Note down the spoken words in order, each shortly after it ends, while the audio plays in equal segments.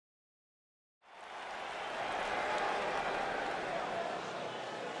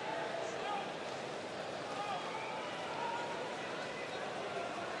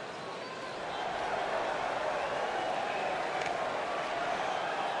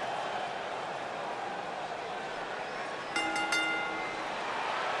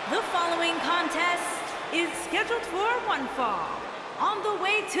The following contest is scheduled for one fall. On the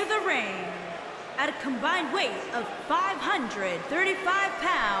way to the ring, at a combined weight of 535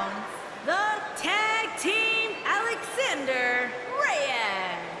 pounds, the Tag Team Alexander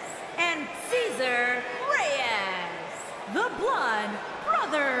Reyes and Cesar Reyes, the Blood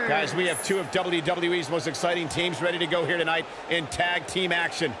Brothers. Guys, we have two of WWE's most exciting teams ready to go here tonight in tag team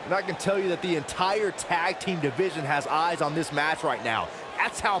action. And I can tell you that the entire tag team division has eyes on this match right now.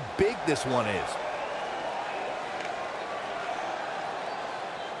 That's how big this one is.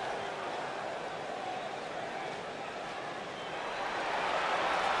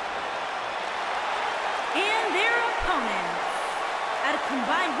 And their opponents, at a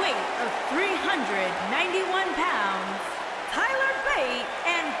combined weight of 391 pounds, Tyler Bate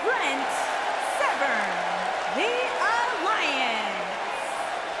and Brent Severn, the Alliance.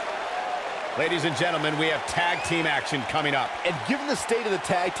 Ladies and gentlemen, we have tag team action coming up. And given the state of the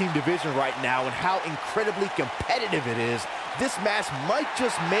tag team division right now and how incredibly competitive it is, this match might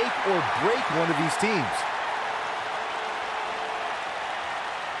just make or break one of these teams.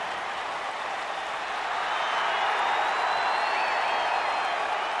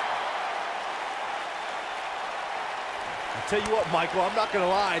 Tell you what, Michael, I'm not gonna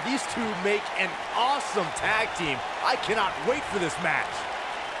lie, these two make an awesome tag team. I cannot wait for this match.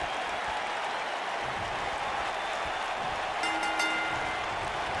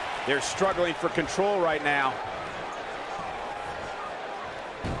 They're struggling for control right now.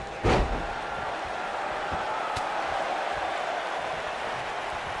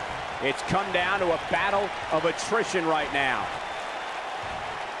 It's come down to a battle of attrition right now.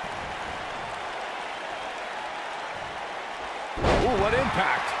 Ooh, what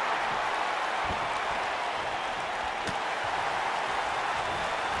impact.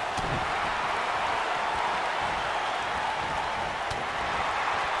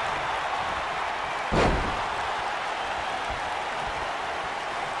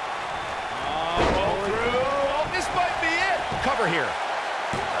 Oh, this might be it. Cover here.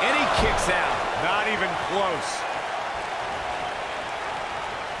 And he kicks out. Not even close.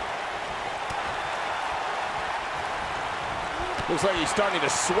 Looks like he's starting to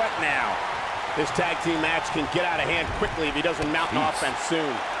sweat now. This tag team match can get out of hand quickly if he doesn't mount an offense soon.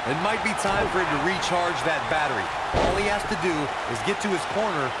 It might be time for him to recharge that battery. All he has to do is get to his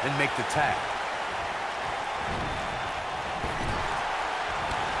corner and make the tag.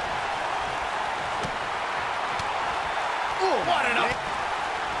 Ooh, what an up.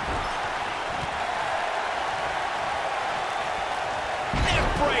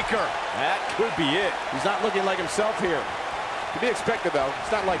 Neckbreaker. That could be it. He's not looking like himself here. To be expected, though.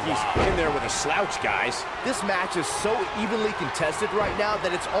 It's not like he's in there with a slouch, guys. This match is so evenly contested right now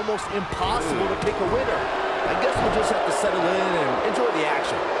that it's almost impossible to pick a winner. I guess we'll just have to settle in and enjoy the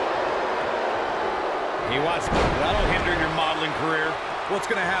action. He wants... That'll hinder your modeling career.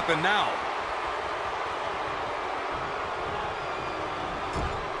 What's going to happen now?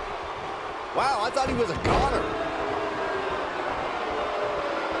 Wow, I thought he was a goner.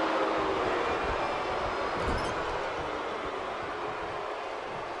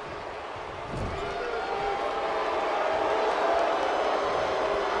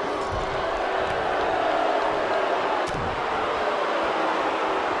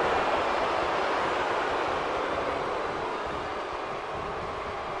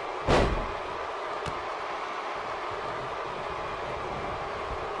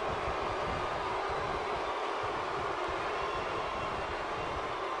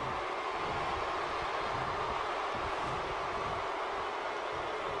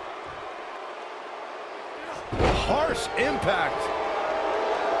 Harsh impact.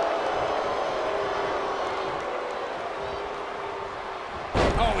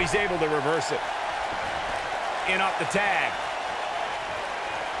 Oh, he's able to reverse it. In off the tag.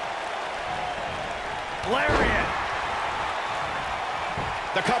 Lariat.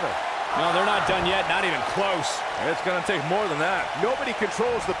 The cover. No, they're not done yet. Not even close. It's going to take more than that. Nobody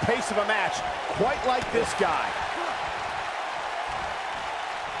controls the pace of a match quite like this guy.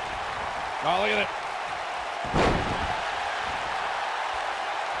 Oh, look at it.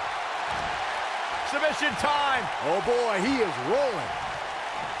 Submission time. Oh, boy, he is rolling.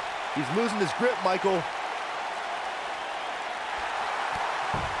 He's losing his grip, Michael.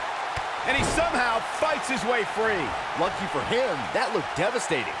 And he somehow fights his way free. Lucky for him, that looked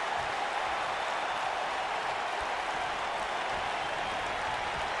devastating.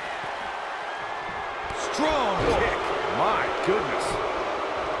 Strong kick. My goodness.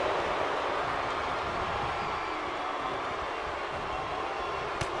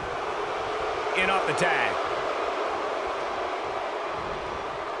 In off the tag.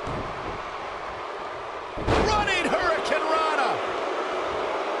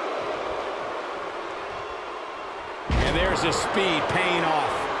 There's the speed paying off.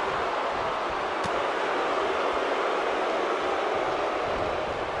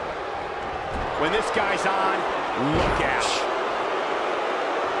 When this guy's on, look out.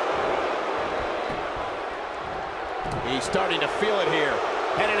 He's starting to feel it here.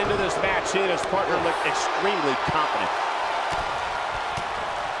 Headed into this match, he and his partner look extremely confident.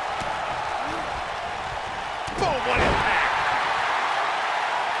 Boom, what impact!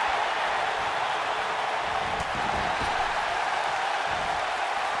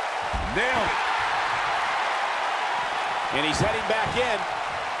 Nailed it. And he's heading back in.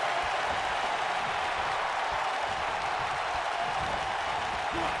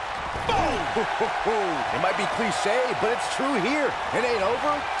 It might be cliche, but it's true here. It ain't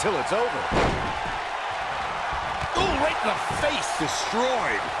over till it's over. Ooh, right in the face.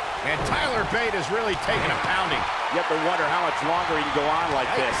 Destroyed. And Tyler Bate is really taking a pounding. You have to wonder how much longer he can go on like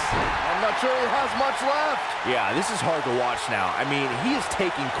this. I'm not sure he has much left. Yeah, this is hard to watch now. I mean, he is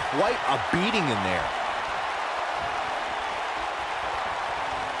taking quite a beating in there.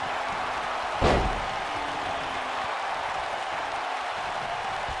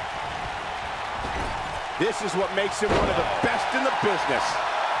 This is what makes him one of the best in the business.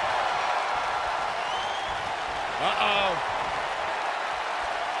 Uh-oh.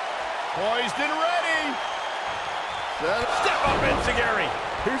 Poised and ready. Step up, Enziguri.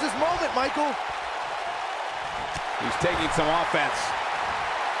 Here's his moment, Michael. He's taking some offense.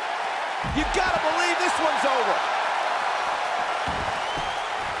 You gotta believe this one's over.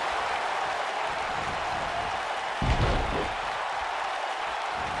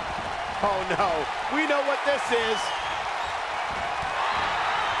 Oh, no. We know what this is.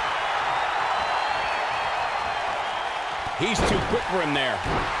 He's too quick for him there.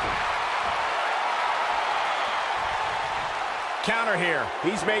 Counter here.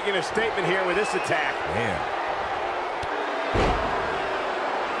 He's making a statement here with this attack. Man.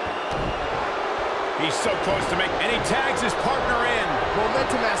 He's so close to make, and he tags his partner in.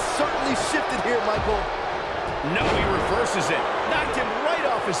 Momentum has certainly shifted here, Michael. No, he reverses it. Knocked him right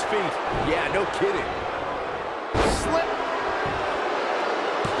off his feet. Yeah, no kidding. Slip.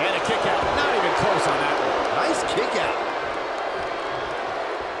 And a kick out. Not even close on that one. Nice kick out.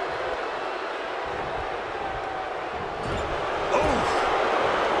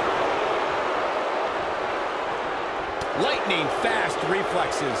 Lightning fast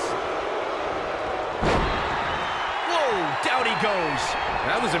reflexes. Whoa, down he goes.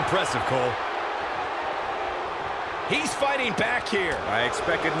 That was impressive, Cole. He's fighting back here. I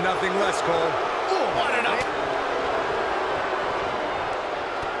expected nothing less, Cole. What an up.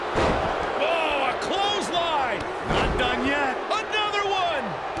 Oh, a clothesline. Not done yet. Another one.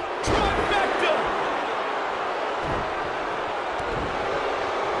 Trifecta.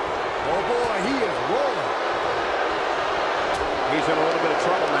 Oh, boy, he is rolling. He's in a little bit of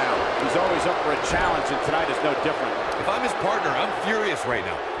trouble now. He's always up for a challenge, and tonight is no different. If I'm his partner, I'm furious right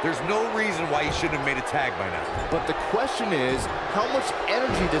now. There's no reason why he shouldn't have made a tag by now. But the question is, how much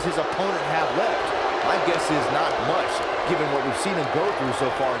energy does his opponent have left? My guess is not much, given what we've seen him go through so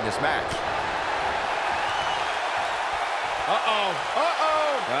far in this match. Uh-oh.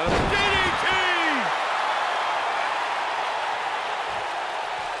 Uh-oh. DDT!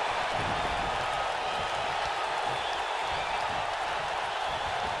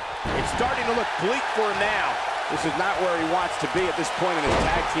 It's starting to look bleak for him now. This is not where he wants to be at this point in his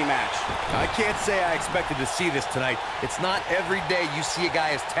tag team match. I can't say I expected to see this tonight. It's not every day you see a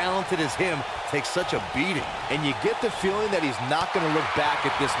guy as talented as him take such a beating. And you get the feeling that he's not going to look back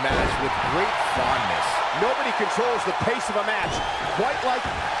at this match with great fondness. Nobody controls the pace of a match quite like...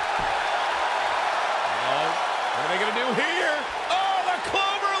 Oh, what are they going to do here? Oh, the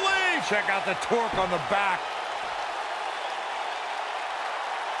clover leaf! Check out the torque on the back.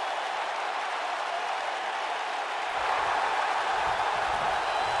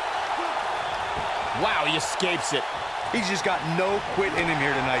 Wow, he escapes it. He's just got no quit in him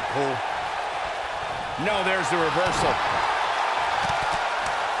here tonight, Cole. No, there's the reversal.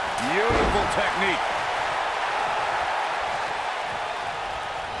 Beautiful technique.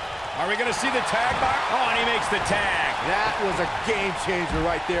 Are we going to see the tag mark? Oh, and he makes the tag. That was a game changer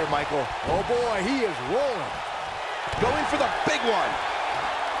right there, Michael. Oh, boy, he is rolling. Going for the big one.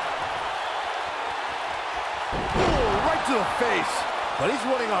 Ooh, right to the face. But he's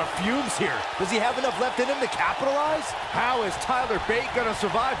running on fumes here. Does he have enough left in him to capitalize? How is Tyler Bate going to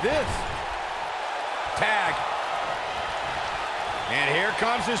survive this? Tag. And here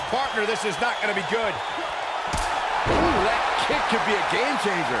comes his partner. This is not going to be good. Ooh, that kick could be a game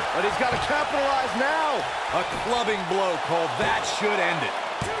changer. But he's got to capitalize now. A clubbing blow, Cole. That should end it.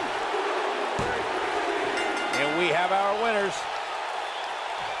 And we have our winners.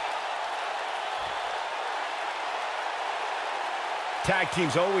 Tag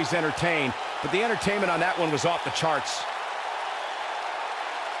teams always entertain, but the entertainment on that one was off the charts.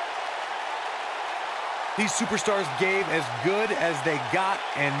 These superstars gave as good as they got,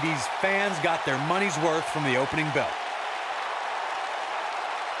 and these fans got their money's worth from the opening bell.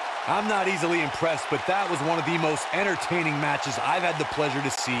 I'm not easily impressed, but that was one of the most entertaining matches I've had the pleasure to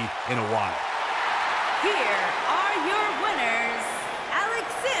see in a while. Here are your winners,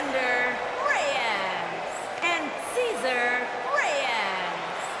 Alexander Reyes and Cesar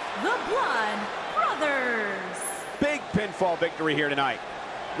Reyes, the Blood Brothers. Big pinfall victory here tonight.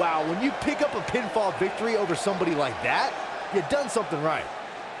 Wow, when you pick up a pinfall victory over somebody like that, you've done something right.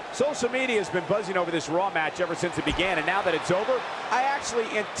 Social media has been buzzing over this Raw match ever since it began, and now that it's over, I actually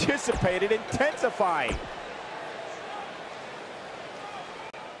anticipate it intensifying.